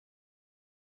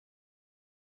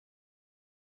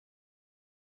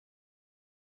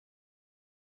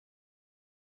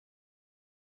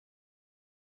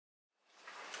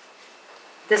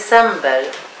December.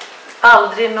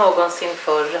 Aldrig någonsin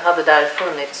förr hade där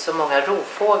funnits så många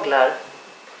rovfåglar.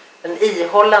 Den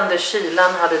ihållande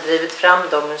kylan hade drivit fram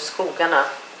dem ur skogarna.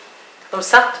 De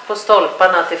satt på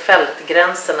stolparna till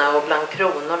fältgränserna och bland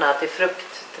kronorna till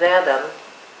fruktträden.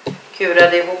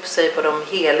 Kurade ihop sig på de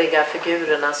heliga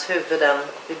figurernas huvuden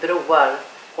vid broar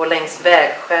och längs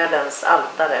vägskälens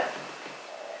altare.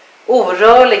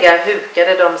 Orörliga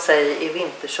hukade de sig i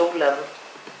vintersolen.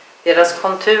 Deras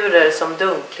konturer som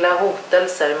dunkla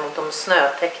hotelser mot de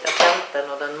snötäckta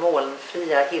fälten och den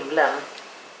molnfria himlen.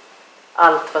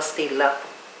 Allt var stilla.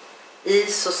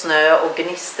 Is och snö och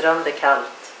gnistrande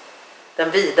kallt.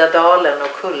 Den vida dalen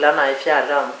och kullarna i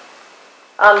fjärran.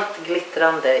 Allt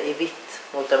glittrande i vitt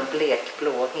mot den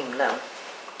blekblå himlen.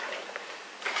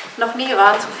 Noch nie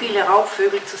waren so viele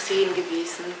Raubvögel zu sehen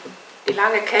gewesen. Die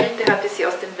lange Kälte hatte sie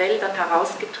aus den Wäldern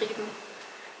herausgetrieben.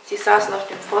 Sie saßen auf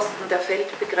dem Pfosten der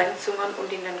Feldbegrenzungen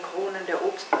und in den Kronen der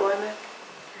Obstbäume.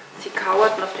 Sie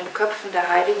kauerten auf den Köpfen der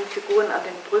heiligen Figuren an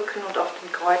den Brücken und auf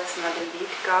den Kreuzen an den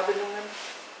Weggabelungen.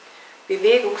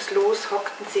 Bewegungslos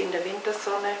hockten sie in der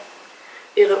Wintersonne.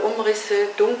 Ihre Umrisse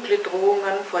dunkle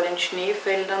Drohungen vor den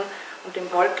Schneefeldern und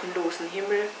dem wolkenlosen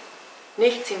Himmel.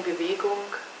 Nichts in Bewegung.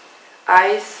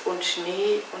 Eis und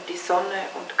Schnee und die Sonne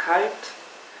und kalt.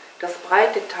 Das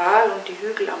breite Tal und die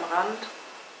Hügel am Rand.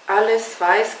 Alles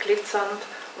weiß glitzernd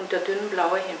und der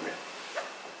dünnblaue Himmel.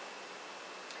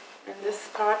 And this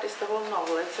part is the whole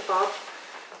novel. It's about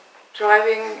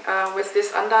driving with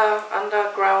this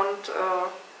underground,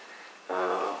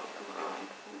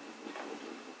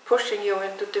 pushing you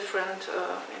into different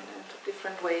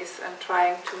ways and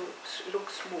trying to look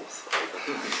smooth all the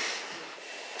time.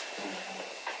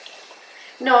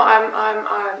 No,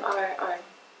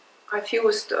 I've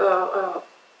used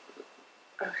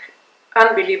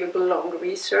unbelievable long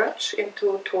research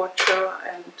into torture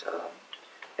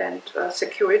and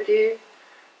security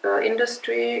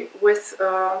industry with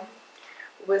a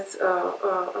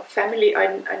family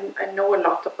I know a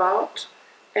lot about,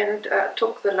 and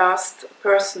took the last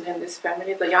person in this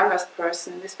family, the youngest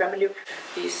person in this family.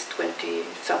 He's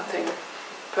 20-something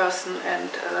person, and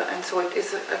so it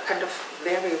is a kind of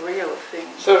very real thing.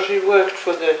 So she worked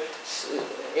for the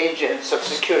agents of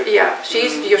security. Yeah,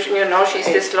 she's she's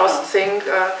this lost thing,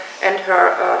 and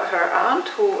her aunt,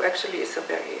 who actually is a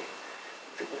very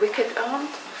wicked aunt,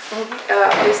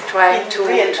 is trying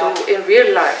in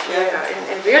real life.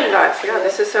 In real life,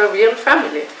 this is a real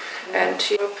family, and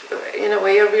she, in a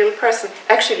way, a real person.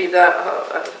 Actually, the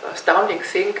astounding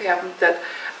thing happened that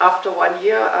after 1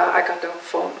 year, I got a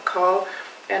phone call.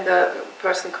 And the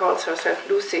person calls herself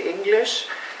Lucy English,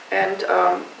 and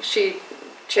she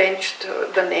changed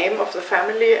the name of the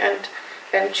family,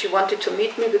 and she wanted to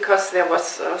meet me because there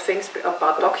was things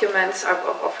about documents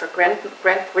of her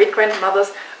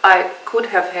great-grandmothers I could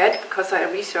have had because I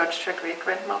researched her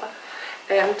great-grandmother,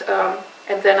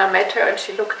 and then I met her, and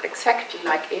she looked exactly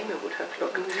like Amy would have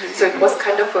looked. So it was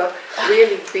kind of a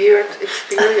really weird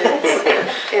experience.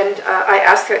 And I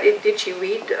asked her, did she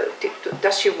read?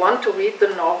 Does she want to read the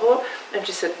novel? And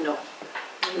she said no.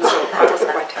 So I was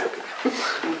quite happy.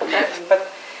 But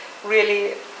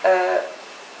really,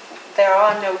 there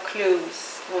are no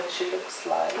clues what she looks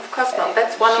like. Of course not.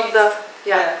 That's one of the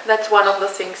That's one of the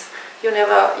things. You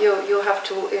have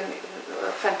to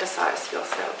fantasize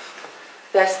yourself.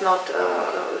 There's not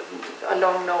a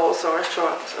long nose or a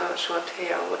short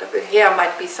hair or whatever. Hair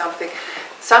might be something.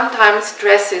 Sometimes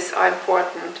dresses are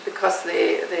important because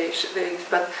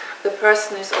but the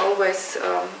person is always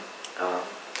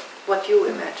what you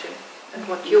imagine and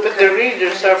what you. But the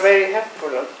readers are very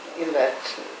helpful in that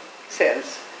sense.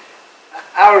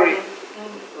 Our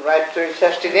writer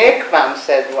Kerstin Ekman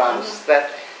said once that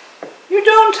you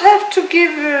don't have to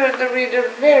give the reader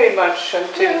very much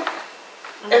until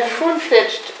a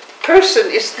full-fledged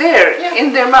person is there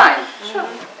in their mind. Sure.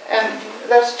 And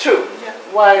that's true. Yeah.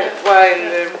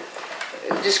 While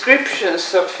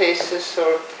descriptions of faces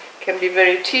can be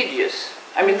very tedious.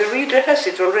 I mean, the reader has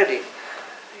it already.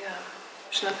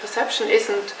 Yeah. Perception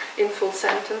isn't in full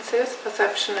sentences.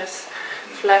 Perception is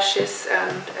flashes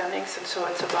and things, and so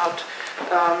it's about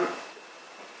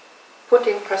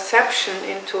putting perception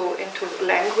into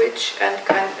language,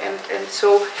 and so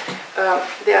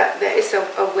there is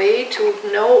a way to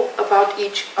know about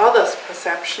each other's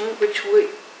perception, which we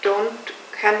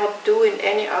cannot do in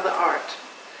any other art.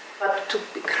 But to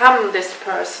become this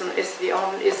person is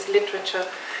literature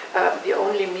the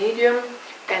only medium,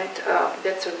 and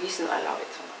that's the reason I love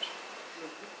it so much.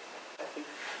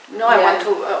 No, I want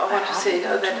to say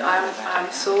that I'm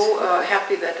so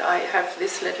happy that I have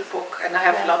this little book, and I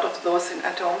have a lot of those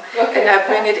at home, and I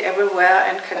bring it everywhere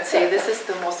and can say this is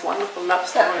the most wonderful love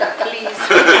story. Please.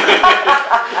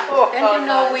 And you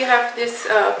know, we have this.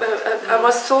 I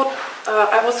was so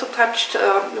touched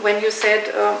when you said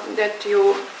that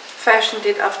you fashioned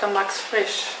it after Max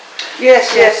Frisch.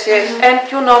 Yes, yes, yes.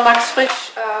 And you know, Max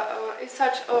Frisch is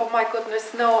such, oh my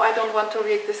goodness, no, I don't want to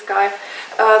read this guy.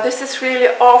 This is really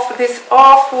awful, this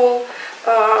awful,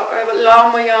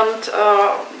 larmoyant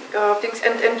things.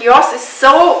 And yours is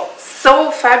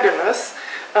so fabulous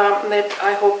that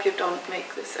I hope you don't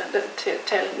make this and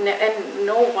tell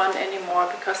no one anymore,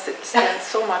 because it stands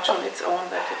so much on its own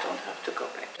that you don't have to go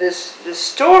back. The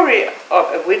story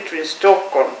of A Winter in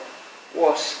Stockholm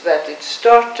was that it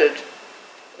started.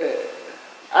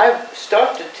 I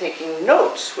started taking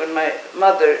notes when my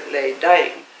mother lay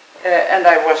dying, and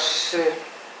I was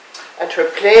at her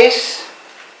place,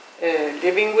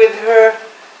 living with her,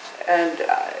 and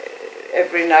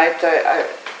every night I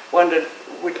wondered,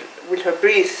 will her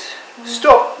breath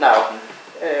stop now?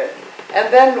 And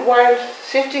then while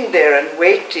sitting there and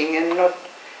waiting and not,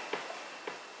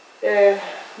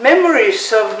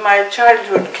 memories of my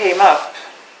childhood came up,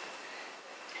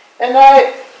 and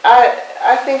I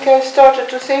think I started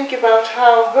to think about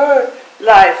how her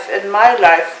life and my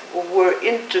life were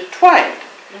intertwined.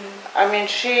 I mean,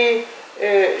 she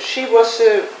was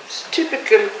a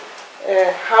typical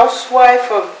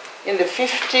housewife in the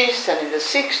 50s and in the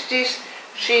 60s.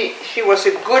 She was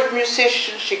a good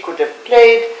musician. She could have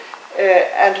played,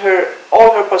 and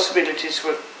all her possibilities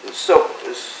were so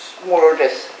more or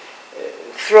less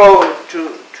thrown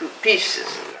to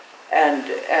pieces. And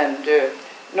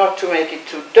not to make it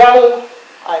too dull,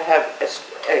 I have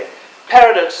a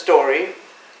parallel story.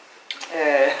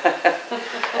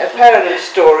 A parallel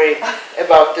story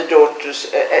about the daughter's,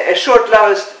 a short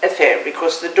love affair,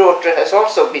 because the daughter has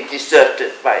also been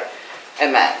deserted by a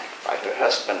man, by her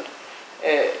husband.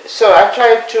 So I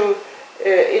tried to,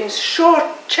 in short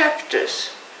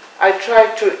chapters, I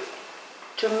tried to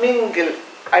mingle.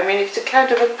 I mean, it's a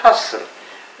kind of a puzzle.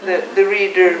 The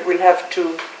reader will have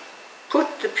to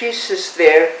put the pieces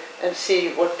there and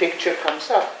see what picture comes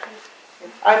up.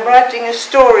 I'm writing a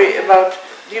story about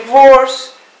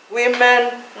divorce,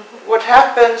 women, what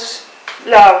happens,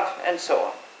 love, and so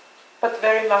on. But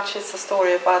very much it's a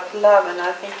story about love, and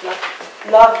I think not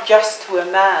love just to a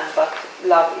man, but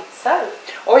love itself.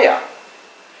 Oh yeah.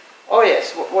 Oh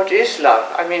yes. What is love?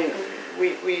 I mean,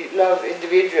 we love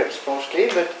individuals mostly,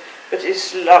 but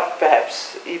is love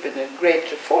perhaps even a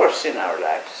greater force in our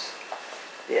lives?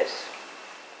 Yes.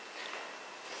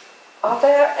 Are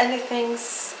there any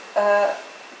things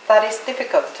that is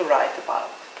difficult to write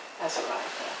about as a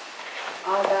writer?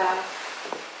 Are there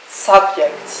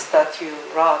subjects that you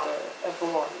rather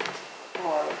avoid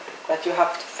or that you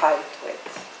have to fight with?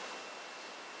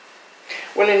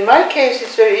 Well, in my case,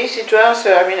 it's very easy to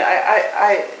answer. I mean,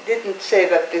 I didn't say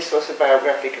that this was a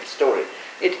biographical story.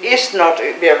 It is not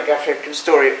a biographical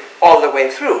story all the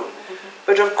way through.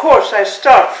 But of course, I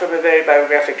start from a very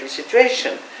biographical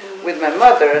situation with my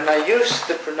mother, and I use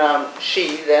the pronoun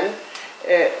she then.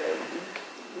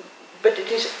 But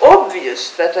it is obvious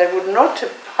that I would not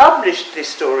have published this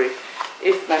story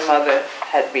if my mother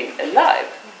had been alive.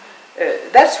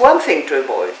 That's one thing to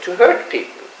avoid, to hurt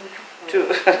people.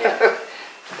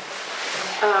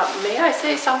 May I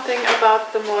say something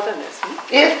about the modernism?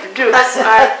 Yes, do. Because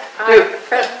I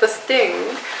felt the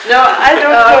sting. No, I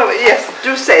don't know. Yes,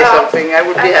 do say something. I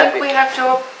would be happy. I think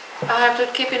I have to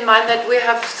keep in mind that we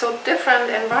have so different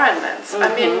environments.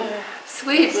 I mean,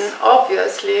 Sweden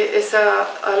obviously is a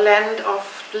land of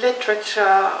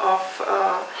literature, of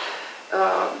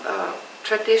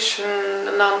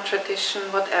tradition, non-tradition,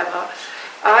 whatever.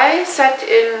 I sat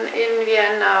in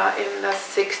Vienna in the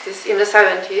 60s, in the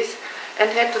 70s, and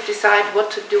had to decide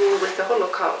what to do with the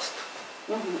Holocaust.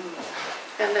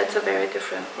 And that's a very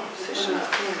different position.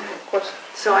 Of course.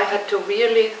 So I had to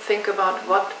really think about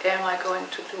what am I going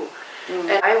to do.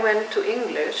 And I went to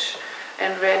English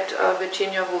and read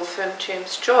Virginia Woolf and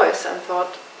James Joyce and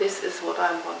thought, this is what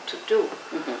I want to do.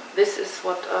 This is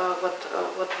what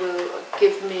will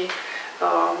give me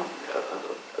a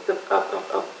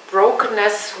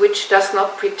brokenness which does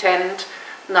not pretend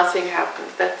nothing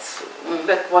happened. That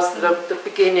was the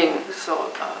beginning.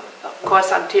 So of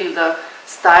course, until the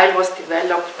style was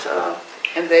developed.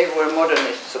 And they were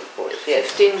modernists, of course.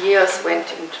 Yes. 15 years went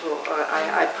into.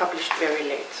 I published very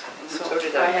late, so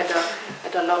I had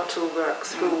a lot to work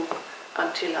through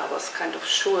until I was kind of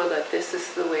sure that this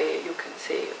is the way you can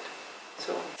say it.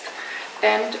 So,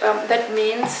 and that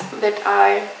means that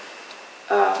I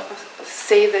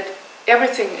say that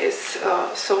everything is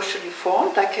socially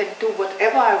formed. I can do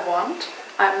whatever I want.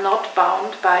 I'm not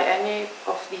bound by any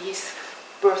of these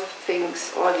birth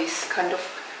things or these kind of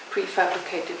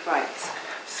prefabricated rights.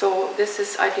 So this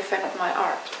is, I defend my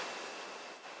art.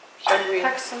 Shall we? I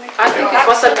think it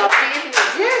was a lovely.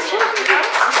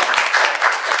 Yes.